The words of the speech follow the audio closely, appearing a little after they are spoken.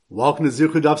Welcome to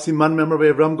Zirku Daf Siman Memory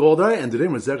of Ram Goldar, and today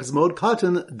we're Zerkas Moed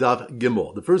Katan Daf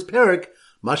Gimel. The first parak,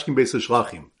 Mashkin Beis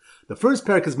Shlachim. The first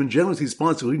parak has been generously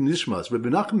sponsored by Nishmas, Rabbi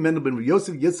Nachum Mendel ben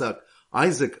Yosef Yitzhak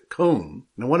Isaac Cohn.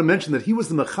 And I want to mention that he was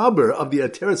the mechaber of the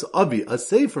Ateres Avi, a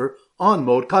sefer on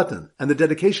Moed Katan. And the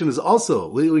dedication is also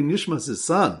Leili Nishmas'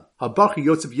 son, Habachi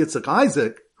Yosef Yitzhak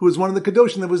Isaac, who was one of the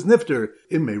Kedoshim that was Nifter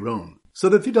in Meron. So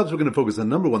the three topics we're going to focus on.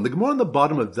 Number one, the Gemara on the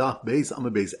bottom of Daf Beis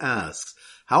Amud Beis asks,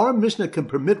 how our Mishnah can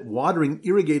permit watering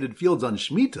irrigated fields on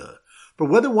Shemitah, for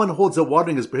whether one holds that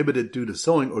watering is prohibited due to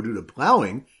sowing or due to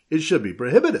plowing, it should be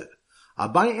prohibited.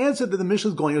 Abai answered that the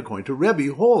Mishnah is going according to Rebbe,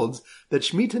 who holds that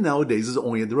Shemitah nowadays is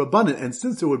only in the Rabbanan, and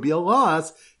since there would be a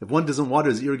loss if one doesn't water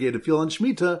his irrigated field on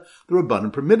Shemitah, the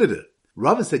Rabbanan permitted it.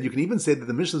 Rava said you can even say that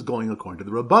the Mishnah is going according to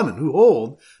the Rabbanan, who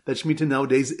hold that Shemitah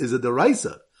nowadays is a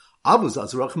deraisa. Avos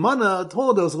asrachmana,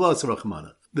 toldos lo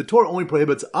asrachmana. The Torah only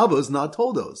prohibits avos, not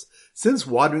toldos. Since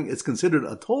watering is considered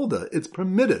a tolda, it's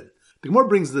permitted. The Gemara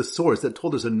brings this source that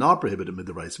toldos are not prohibited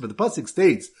midoraisa, but the pasuk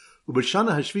states,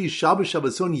 "Ubashana hashvi shabbos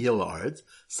shabboson yihel haaretz,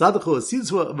 sadacho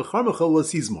asizwa v'charmacho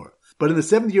asizmor." But in the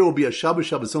seventh year will be a shabbos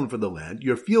shabboson for the land.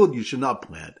 Your field you should not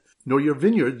plant, nor your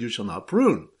vineyard you shall not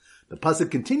prune. The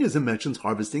pasuk continues and mentions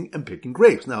harvesting and picking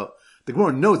grapes. Now, the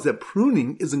Gemara notes that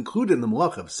pruning is included in the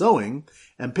malacha of sowing,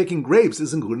 and picking grapes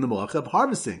is included in the malacha of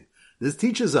harvesting. This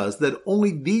teaches us that only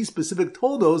these specific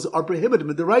toldos are prohibited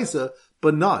midiraisa,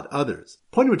 but not others.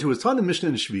 Point number two is taught in Mishnah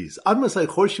and Shviz. Ad masai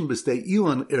chorshim b'stei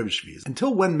ilan erev Shviz.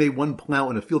 Until when may one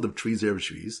plow in a field of trees erev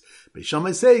Shviz? Beis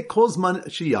Shammai say kol zman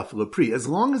sheyafel pri, as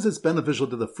long as it's beneficial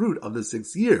to the fruit of the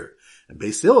sixth year. And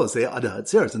Beis Hillel say ad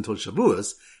hatzeres until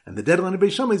Shavuos, and the deadline of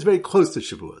Beis Shammai is very close to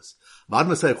Shavuos. Ad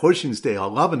masai chorshim b'stei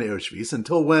halavan erev Shviz.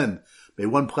 Until when may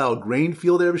one plow a grain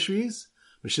field erev Shviz?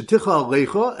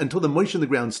 Until the moisture in the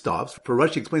ground stops. For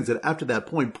Rashi explains that after that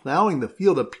point, plowing the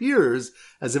field appears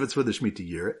as if it's for the Shemitah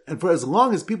year, and for as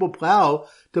long as people plow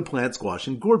to plant squash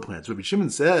and gourd plants. Rabbi Shimon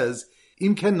says,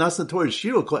 if so,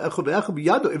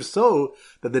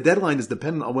 that the deadline is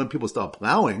dependent on when people stop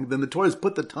plowing, then the Torah has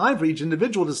put the time for each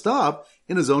individual to stop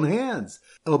in his own hands.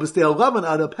 Rather, with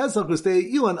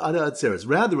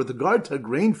regard to a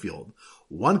grain field,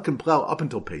 one can plow up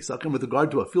until Pesach, and with regard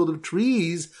to a field of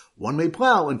trees, one may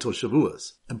plow until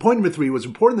Shavuos. And point number three was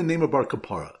reported in the name of Bar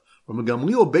Kapara. Raman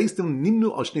Gamliel based in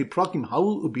Nimnu al Shnei Prakim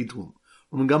Halul Ubitum.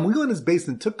 Raman Gamliel and his Beis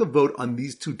Din took a vote on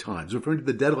these two times, referring to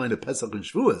the deadline of Pesach and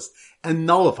Shavuos, and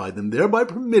nullified them, thereby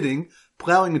permitting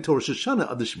plowing until Rosh Hashanah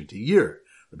of the Shemitah year.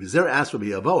 Rabbi Zer asked Rabbi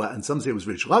Avoa, and some say it was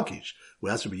Reish Lakish, who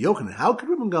asked Rabbi Yochanan, how could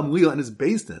Raman Gamliel and his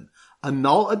Beis Din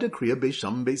annul a decree of Beis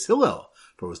Shammai and Beis Hillel?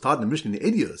 For it was taught in the Mishnah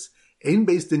in Edios, Ein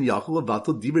Beis Din Yachol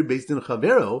Avatal Divrei Beis Din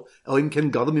Chavero Elim Ken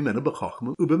Gadol Mimenu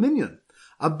B'Chachma U'B'Minyan.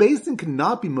 A Beis Din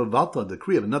cannot be mevatel a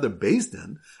decree of another Beis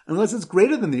Din unless it's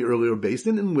greater than the earlier Beis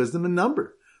Din in wisdom and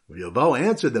number. Rabbi Yovo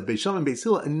answered that Beis Shammai and Beis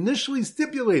Hillel initially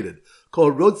stipulated,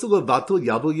 Kol Rotzel Levatel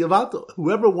Yavol Yavatel.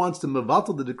 Whoever wants to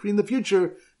mevatel the decree in the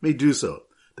future may do so.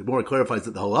 The Gemara clarifies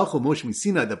that the halacha of Moshe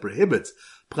Sinai that prohibits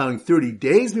plowing 30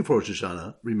 days before Rosh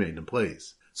Hashanah remained in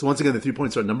place. So once again, the 3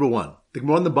 points are: number one, the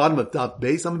Gemara on the bottom of Daf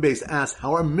Beis Amud Beis asks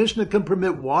how our Mishnah can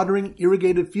permit watering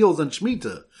irrigated fields on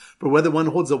Shemitah, for whether one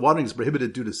holds that watering is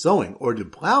prohibited due to sowing or due to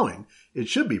plowing, it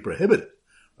should be prohibited.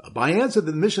 By answer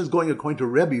that the Mishnah is going according to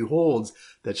Rebbe, who holds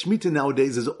that Shemitah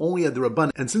nowadays is only at the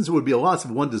Rabbanan, and since it would be a loss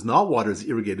if one does not water his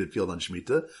irrigated field on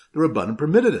Shemitah, the Rabbanan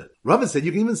permitted it. Rava said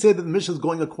you can even say that the Mishnah is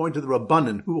going according to the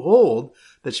Rabbanan, who hold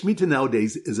that Shemitah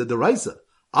nowadays is a deraisa.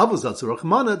 Avos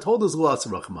asrachmana, toldos lo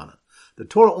asrachmana. The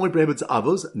Torah only prohibits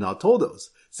avos, not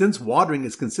toldos. Since watering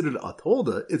is considered a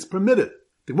tolda, it's permitted.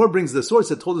 The Gemara brings the source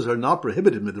that toldos are not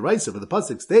prohibited midoraisa, for the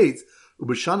pasuk states,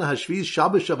 "Ubashana hashviz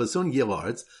shabbos shabboson yihel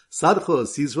haaretz, sadacho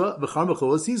asizra v'charmacho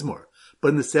asizmor."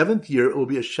 But in the seventh year it will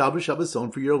be a shabbos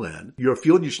shabboson for your land. Your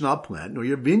field you should not plant, nor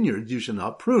your vineyard you should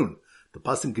not prune. The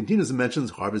pasuk continues and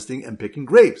mentions harvesting and picking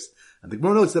grapes. And the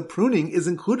Gemara notes that pruning is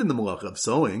included in the malacha of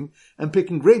sowing, and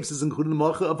picking grapes is included in the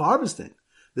malacha of harvesting.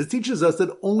 This teaches us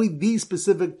that only these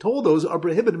specific toldos are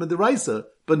prohibited midiraisa,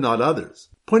 but not others.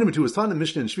 Point number two is taught in the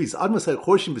Mishnah and Shviz. Ad masai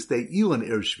chorshim b'stei ilan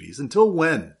erev Shviz. Until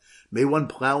when may one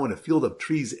plow in a field of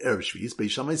trees erev Shviz?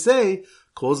 Beis Shammai say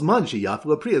kol zman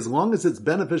sheyafel pri, as long as it's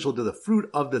beneficial to the fruit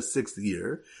of the sixth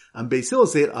year. And Beis Hillel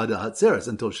say ad hatzeres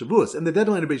until Shavuos, and the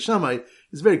deadline of Beis Shammai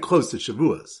is very close to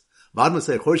Shavuos. And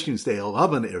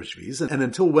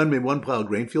until when may one plow a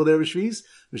grain field erev Shviz?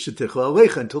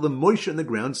 Until the moisture in the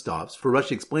ground stops. For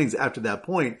Rashi explains after that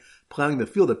point, plowing the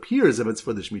field appears if it's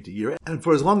for the Shemitah year, and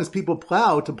for as long as people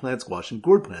plow to plant squash and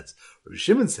gourd plants. Rabbi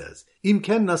Shimon says,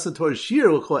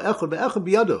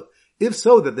 If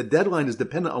so, that the deadline is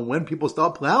dependent on when people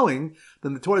stop plowing,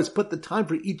 then the Torah has put the time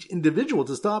for each individual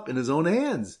to stop in his own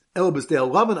hands. Rather, with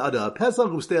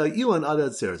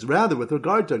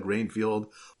regard to a grain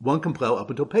field, one can plow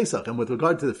up until Pesach, and with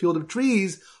regard to the field of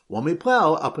trees, one may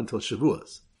plow up until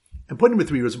Shavuos. And point number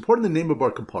 3 was important in the name of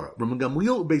Bar Kapara. Raman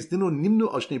Gamliel ubeis dinu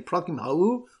nimnu al shnei prakim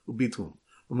halu ubitum.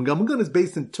 Raman Gamliel and his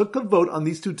beis din took a vote on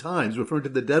these 2 times, referring to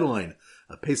the deadline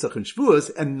of Pesach and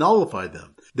Shavuos, and nullified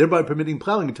them, thereby permitting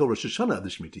plowing until Rosh Hashanah of the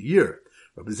Shemitah year.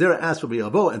 Rabbi Zera asked Rabbi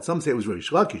Avo, and some say it was Rabbi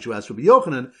Shlakish who asked Rabbi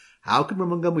Yochanan, how could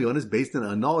Raman Gamliel and his beis din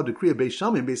annul a decree of Beis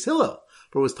Shammai and Beis Hillel?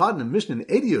 For it was taught in the Mishnah in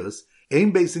Edius,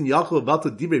 Ein beis din yachol vato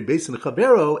divrei beis din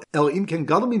chavero, el im ken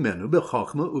gadol mimenu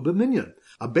bechachma ubeminyan.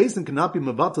 A beis din cannot be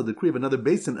mevatel the decree of another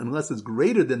beis din unless it's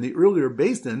greater than the earlier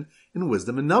beis din in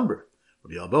wisdom and number.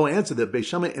 Rabbi Avo answered that Beis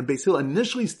Shammai and Beis Hillel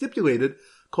initially stipulated,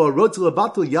 whoever wants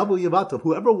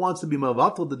to be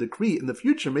mevatel the decree in the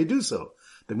future may do so.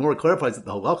 The Gemara clarifies that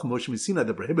the halacha Moshe Sinai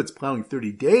that prohibits plowing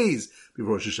 30 days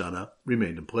before Rosh Hashanah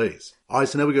remained in place. Alright,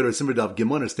 so now we go to our Simmer Daf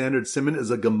Gimel, and our standard simon is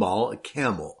a gamal, a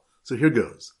camel. So here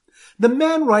goes. The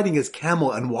man riding his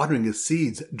camel and watering his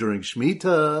seeds during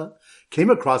Shemitah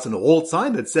came across an old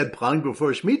sign that said plowing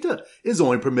before Shemitah is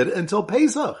only permitted until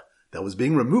Pesach. That was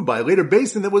being removed by a later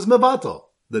beis din that was mevatel,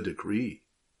 the decree.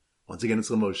 Once again in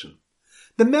slow motion.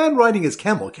 The man riding his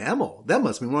camel, that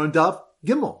must be more on Daf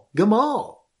Gimel,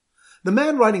 gamal. The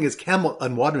man riding his camel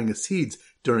and watering his seeds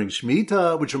during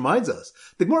Shemitah, which reminds us,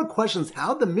 the Gemara questions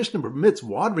how the Mishnah permits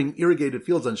watering irrigated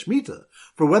fields on Shemitah.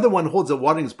 For whether one holds that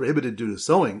watering is prohibited due to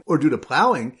sowing or due to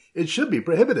plowing, it should be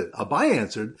prohibited. Abai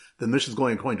answered, the Mishnah is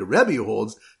going according to Rebbe, who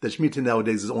holds that Shemitah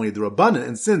nowadays is only the Rabbanan,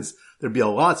 and since there'd be a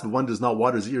lot if one does not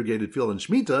water his irrigated field on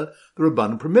Shemitah, the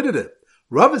Rabbanan permitted it.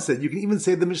 Rava said you can even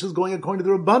say the Mishnah is going according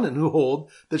to the Rabbanan, who hold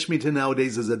that Shemitah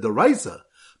nowadays is a Doraisa.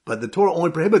 But the Torah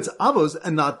only prohibits avos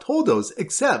and not toldos,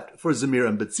 except for Zemir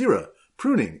and Betzira,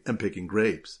 pruning and picking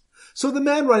grapes. So the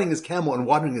man riding his camel and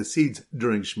watering his seeds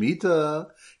during Shemitah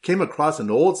came across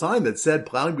an old sign that said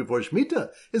plowing before Shemitah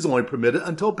is only permitted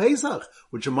until Pesach,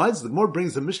 which reminds us the Gemara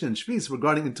brings the Mishnah in Shvis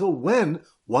regarding until when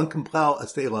one can plow a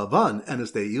stei lavan and a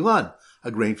stei ilan,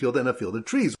 a grain field and a field of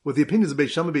trees, with the opinions of Beis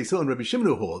Shammai, Beis Hillel, and Rabbi Shimon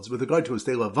who holds, with regard to a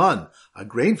stei lavan, a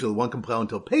grain field one can plow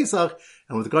until Pesach,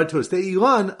 and with regard to a stei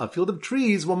ilan, a field of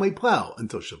trees one may plow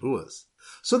until Shavuos.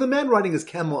 So the man riding his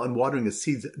camel and watering his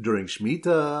seeds during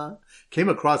Shemitah came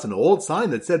across an old sign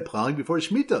that said plowing before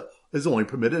Shemitah is only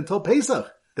permitted until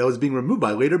Pesach. That was being removed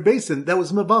by a later beis din that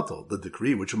was mevatel, the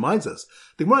decree, which reminds us.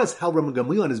 The Gemara asks how Raman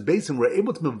Gamliel and his beis din were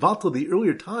able to mevatel the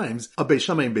earlier times of Beis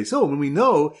Shammai and Beis Hillel when we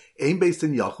know ein beis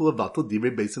din yachol levatel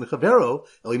divrei beis din chavero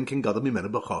elim ken gadol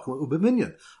mimenu b'chachma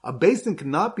u'b'minyan. A beis din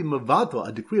cannot be mevatel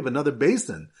a decree of another beis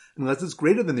din unless it's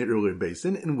greater than the earlier beis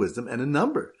din in wisdom and in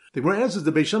number. The Gemara answers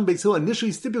the Beis Shammai Beis Hillel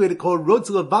initially stipulated called rotz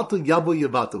levatel yavo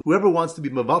yavatel. Whoever wants to be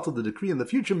mevatel the decree in the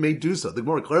future may do so. The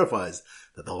Gemara clarifies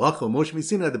that the halacha Moshe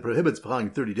Sinai that prohibits plowing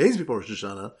 30 days before Rosh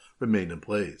Hashanah remained in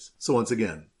place. So once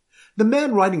again, the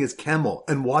man riding his camel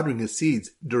and watering his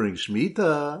seeds during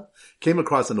Shemitah came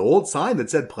across an old sign that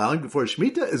said plowing before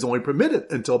Shemitah is only permitted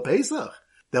until Pesach.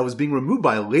 That was being removed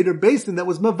by a later beis din that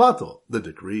was mevatel, the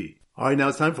decree. Alright, now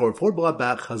it's time for 4 blot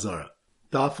back Chazara.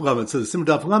 Daf Lamed. So the Simmer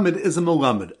Daf Lamed is a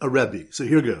Melamed, a Rebbe. So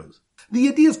here goes. The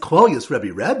idea is Klalius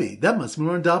Rebbe. That must be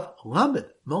more in Daf Lamed,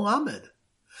 Melamed.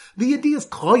 The idea is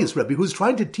Klalius Rebbe, who's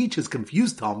trying to teach his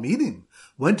confused Talmidim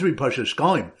when to read Parsha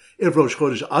Shkalim if Rosh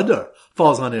Chodesh Adar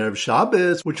falls on Erev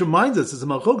Shabbos, which reminds us as a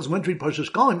Malchok when to read Parsha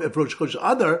Shkalim if Rosh Chodesh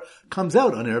Adar comes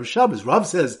out on Erev Shabbos. Rav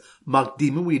says,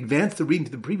 Makdimu, we advance the reading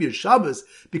to the previous Shabbos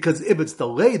because if it's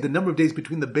delayed, the number of days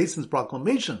between the beis din's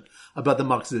proclamation about the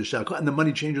Machzor Shekel and the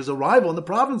money changer's arrival in the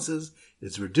provinces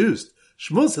is reduced.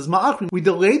 Shmuel says, Ma'achrim, we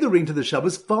delay the reading to the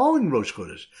Shabbos following Rosh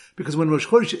Chodesh, because when Rosh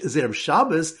Chodesh is Erev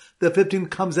Shabbos, the 15th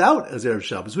comes out as Erev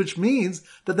Shabbos, which means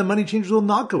that the money changers will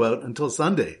not go out until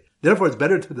Sunday. Therefore, it's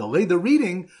better to delay the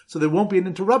reading so there won't be an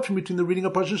interruption between the reading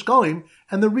of Parsha Shkalim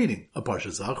and the reading of Parsha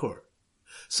Zachor.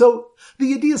 So,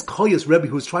 the idea is Klalius Rebbe,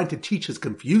 who is trying to teach his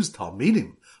confused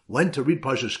Talmidim when to read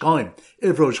Parsha Shkalim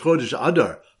if Rosh Chodesh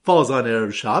Adar falls on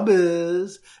Erev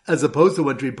Shabbos, as opposed to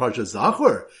when to read Parsha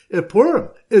Zachor if Purim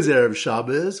is Erev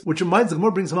Shabbos, which reminds the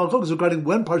Gemara brings some halachos regarding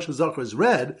when Parsha Zachor is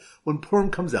read when Purim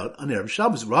comes out on Erev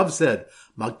Shabbos. Rav said,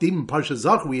 Makdim in Parsha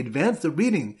Zachor, we advance the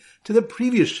reading to the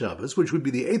previous Shabbos, which would be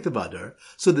the 8th of Adar,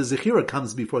 so the Zechira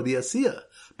comes before the Asiyah.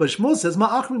 But Shmuel says,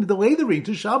 Ma'achrim, delay the reading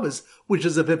to Shabbos, which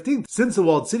is the 15th. Since the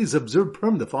walled cities observe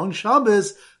Purim the following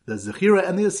Shabbos, the Zechira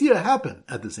and the Asiyah happen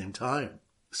at the same time.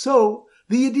 So,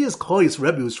 The Yedias Koyas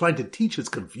Rebbe was trying to teach his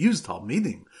confused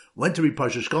Talmidim when to read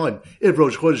Parsha Shkalim if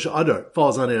Rosh Chodesh Adar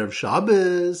falls on Erev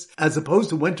Shabbos, as opposed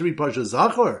to when to read Parsha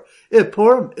Zachor if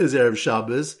Purim is Erev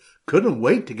Shabbos. Couldn't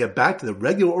wait to get back to the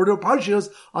regular order of Parshios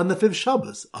on the 5th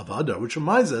Shabbos of Adar, which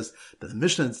reminds us that the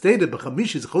Mishnah had stated,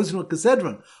 B'chamishi's Chosin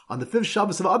Kesedron, on the 5th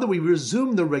Shabbos of Adar we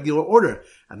resumed the regular order.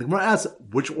 And the Gemara asks,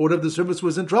 which order of the service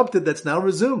was interrupted that's now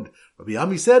resumed? Rabbi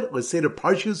Ami said, let's say the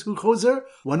Parshios Hu Choser,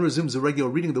 one resumes the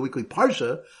regular reading of the weekly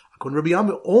Parsha. According to Rabbi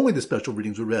Ami, only the special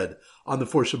readings were read on the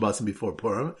 4th Shabbos and before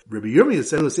Purim. Rabbi Yirmiyah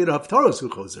said, let's say the Haftarahs Hu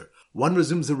Choser, one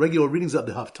resumes the regular readings of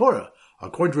the Haftarah.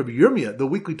 According to Rabbi Yirmiyah, the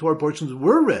weekly Torah portions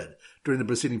were read during the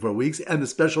preceding 4 weeks, and the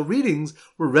special readings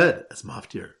were read as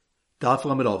maftir. Daf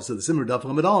Lamed Aleph. So the Simmer Daf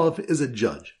Lamed Aleph is a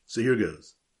judge. So here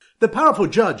goes. The powerful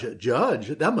judge,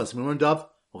 that must mean we're in Daf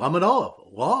Lamed Aleph,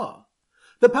 law.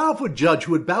 The powerful judge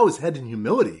who would bow his head in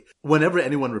humility whenever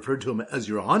anyone referred to him as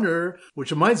your honor, which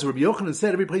reminds Rabbi Yochanan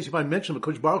said, every place you find mention of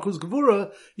Kodesh Baruch Hu's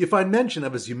Gevura, you find mention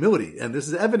of his humility, and this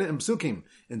is evident in Psukim,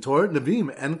 in Torah,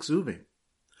 Nevi'im, and Ksuvim.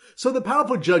 So the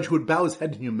powerful judge who would bow his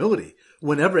head in humility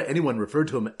whenever anyone referred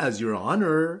to him as your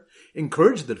honor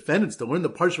encouraged the defendants to learn the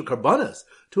Parsha Karbanas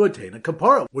to attain a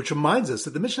kapara, which reminds us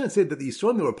that the Mishnah said that the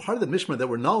Yisraelim that were part of the Mishmar that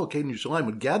were not located in Yerushalayim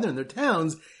would gather in their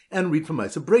towns and read from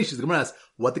Ma'aseh Bereshis. The Gemara asks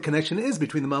what the connection is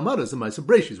between the Ma'amados and Ma'aseh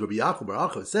Bereshis. Rabbi Yaakov Bar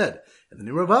Acha said, and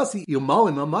the Niravasi,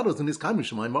 Yomalim Ma'amados and his Kaim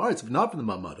Yerushalayim Ma'aretz, if not for the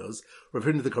Ma'amados,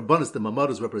 referring to the Karbanas the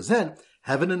Ma'amados represent,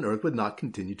 heaven and earth would not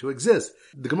continue to exist.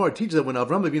 The Gemara teaches that when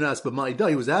Avram Avinu asked B'ma'idah,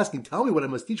 he was asking, tell me what I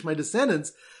must teach my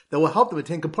descendants that will help them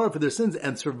attain kapara for their sins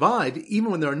and survive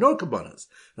even when there are no karbanas.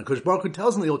 And Kodesh Baruch Hu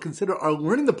tells them that he'll consider our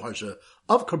learning the parsha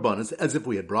of karbanas as if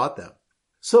we had brought them.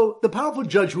 So the powerful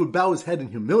judge who would bow his head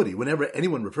in humility whenever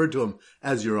anyone referred to him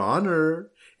as your honor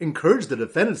encouraged the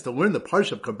defendants to learn the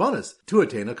parsha of karbanas to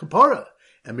attain a kapara,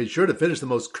 and made sure to finish the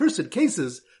most cursed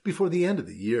cases before the end of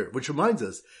the year, which reminds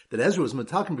us that Ezra was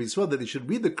matakim b'Yisrael that they should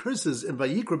read the curses in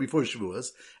Vayikra before Shavuos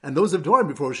and those of Dvarim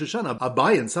before Rosh Hashanah.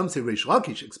 Abai and some say Reish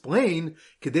Lakish explain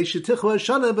Kedei shetichu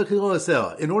Hashanah v'chilo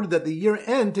aseh, in order that the year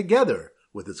end together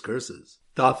with its curses.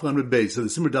 Daf Lamed Beis. So the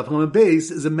Simmer Daf Lamed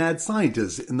Beis is a mad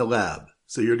scientist in the lab.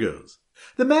 So here goes.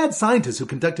 The mad scientist who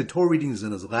conducted Torah readings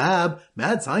in his lab.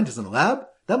 Mad scientist in a lab?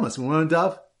 That must be one on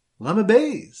Daf Lamed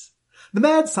Beis. The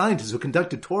mad scientist who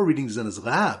conducted Torah readings in his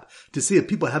lab to see if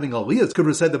people having aliyahs could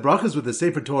recite the brachas with the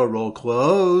Sefer Torah roll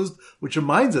closed, which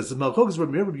reminds us of Malchokos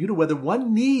Rabbi Meir Rabbi Yehuda whether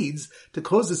one needs to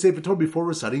close the Sefer Torah before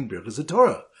reciting Birkas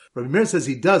Torah. Rabbi Meir says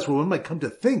he does, for one might come to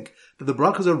think that the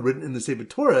brachas are written in the Sefer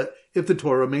Torah if the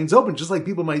Torah remains open, just like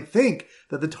people might think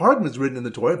that the Targum is written in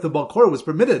the Torah if the Baal Korah was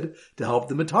permitted to help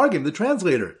the Metargim, the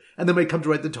translator, and they might come to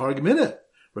write the Targum in it.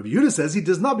 Rabbi Yehuda says he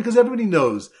does not because everybody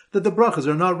knows that the brachas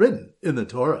are not written in the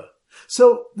Torah.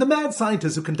 So, the mad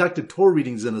scientist who conducted Torah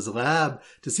readings in his lab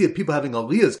to see if people having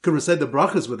aliyahs could recite the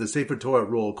brachas with the Sefer Torah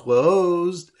roll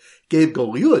closed, gave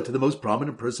Galila to the most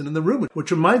prominent person in the room,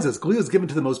 which reminds us, Galila is given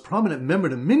to the most prominent member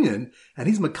of the minyan, and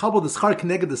he's makabel the schar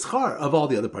keneged the schar of all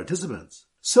the other participants.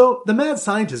 So, the mad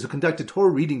scientist who conducted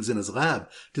Torah readings in his lab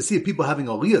to see if people having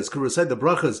aliyahs could recite the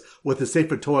brachas with the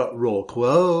Sefer Torah roll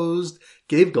closed,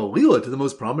 gave Galila to the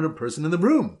most prominent person in the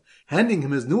room, handing him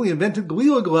his newly invented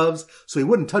Galila gloves so he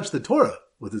wouldn't touch the Torah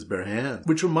with his bare hands.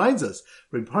 Which reminds us,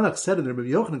 Rabbi Parnach said in the Rabbi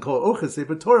Yochanan Kol Oches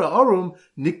Sefer Torah Arum,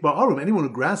 Nikba Arum, anyone who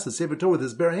grasps the Sefer Torah with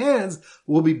his bare hands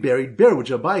will be buried bare, which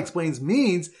Abai explains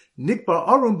means Nikba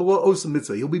Arum below Osa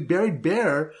Mitzvah. He'll be buried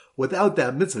bare without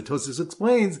that mitzvah. Tosfos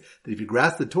explains that if he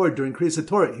grasped the Torah during Kriyas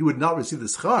Torah, he would not receive the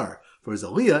schar for his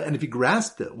aliyah, and if he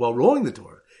grasped it while rolling the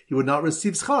Torah, he would not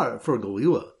receive schar for a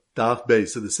Galila. Daf Beis.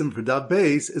 So the sim for Daf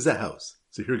Beis is a house.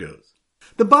 So here goes.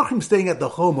 The Bachrim staying at the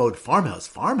Moed farmhouse.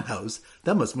 Farmhouse?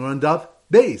 That must be on Daf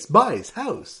Beis, Bais,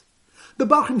 house. The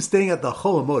Bachrim staying at the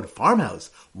Moed farmhouse,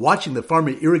 watching the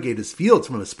farmer irrigate his fields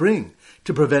from a spring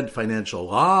to prevent financial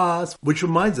loss, which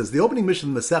reminds us, the opening mission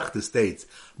of the Masechta states,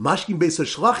 Mashkim beis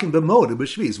shlachim b'mod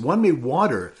b'shvis. One may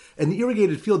water an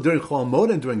irrigated field during Chol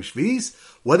Moed and during Shvis,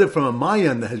 whether from a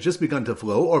mayan that has just begun to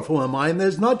flow or from a mayan that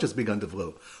has not just begun to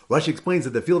flow. Rashi explains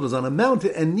that the field is on a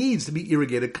mountain and needs to be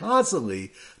irrigated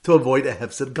constantly to avoid a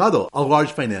hefsed gadol, a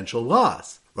large financial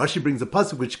loss. Rashi brings a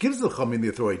pasuk which gives the Chachamim the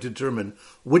authority to determine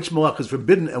which malach is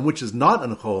forbidden and which is not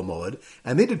on Chol Moed,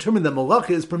 and they determine that malacha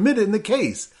is permitted in the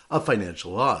case of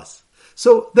financial loss.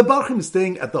 So the Bachrim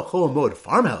staying at the Chol Moed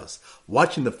farmhouse,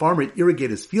 watching the farmer irrigate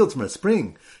his fields from a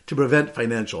spring to prevent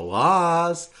financial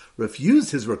loss,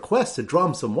 refused his request to draw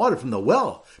him some water from the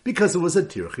well because it was a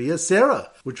tirchi asera,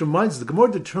 which reminds us the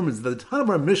Gemara determines that the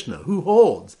Tanamar Mishnah, who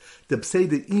holds the psei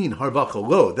de'in harvacha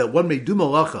lo, that one may do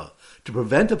malacha to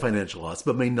prevent a financial loss,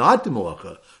 but may not do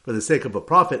malacha for the sake of a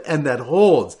profit, and that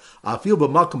holds afil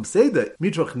b'makom seda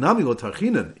mitrach nami lo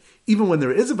tarchinan. Even when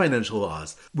there is a financial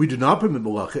loss, we do not permit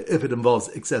malacha if it involves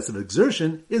excessive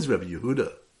exertion, is Rebbe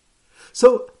Yehuda.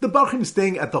 So the Bachrim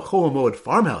staying at the Chol Moed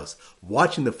farmhouse,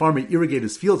 watching the farmer irrigate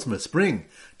his fields from a spring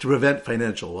to prevent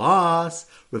financial loss,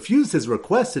 refused his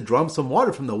request to draw him some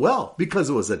water from the well because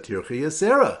it was a tirchei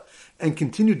yasera, and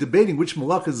continued debating which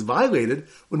malach is violated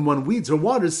when one weeds or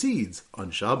waters seeds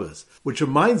on Shabbos. Which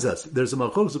reminds us, there's a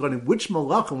malachos regarding which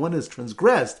malach one has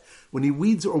transgressed when he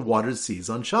weeds or waters seeds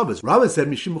on Shabbos. Rambam said,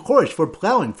 Mishim Chorish, for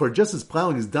plowing, for just as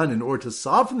plowing is done in order to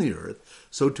soften the earth,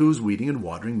 so too is weeding and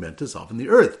watering meant to soften the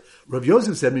earth. Rav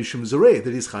Yosef said, Mishum Zoreh,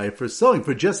 that he's chayav for sowing,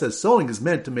 for just as sowing is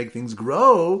meant to make things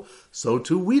grow, so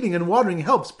too weeding and watering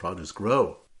helps produce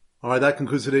grow. Alright, that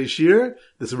concludes today's shir.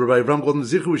 This is Rabbi Avram Golden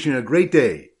Zichu wishing you a great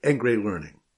day and great learning.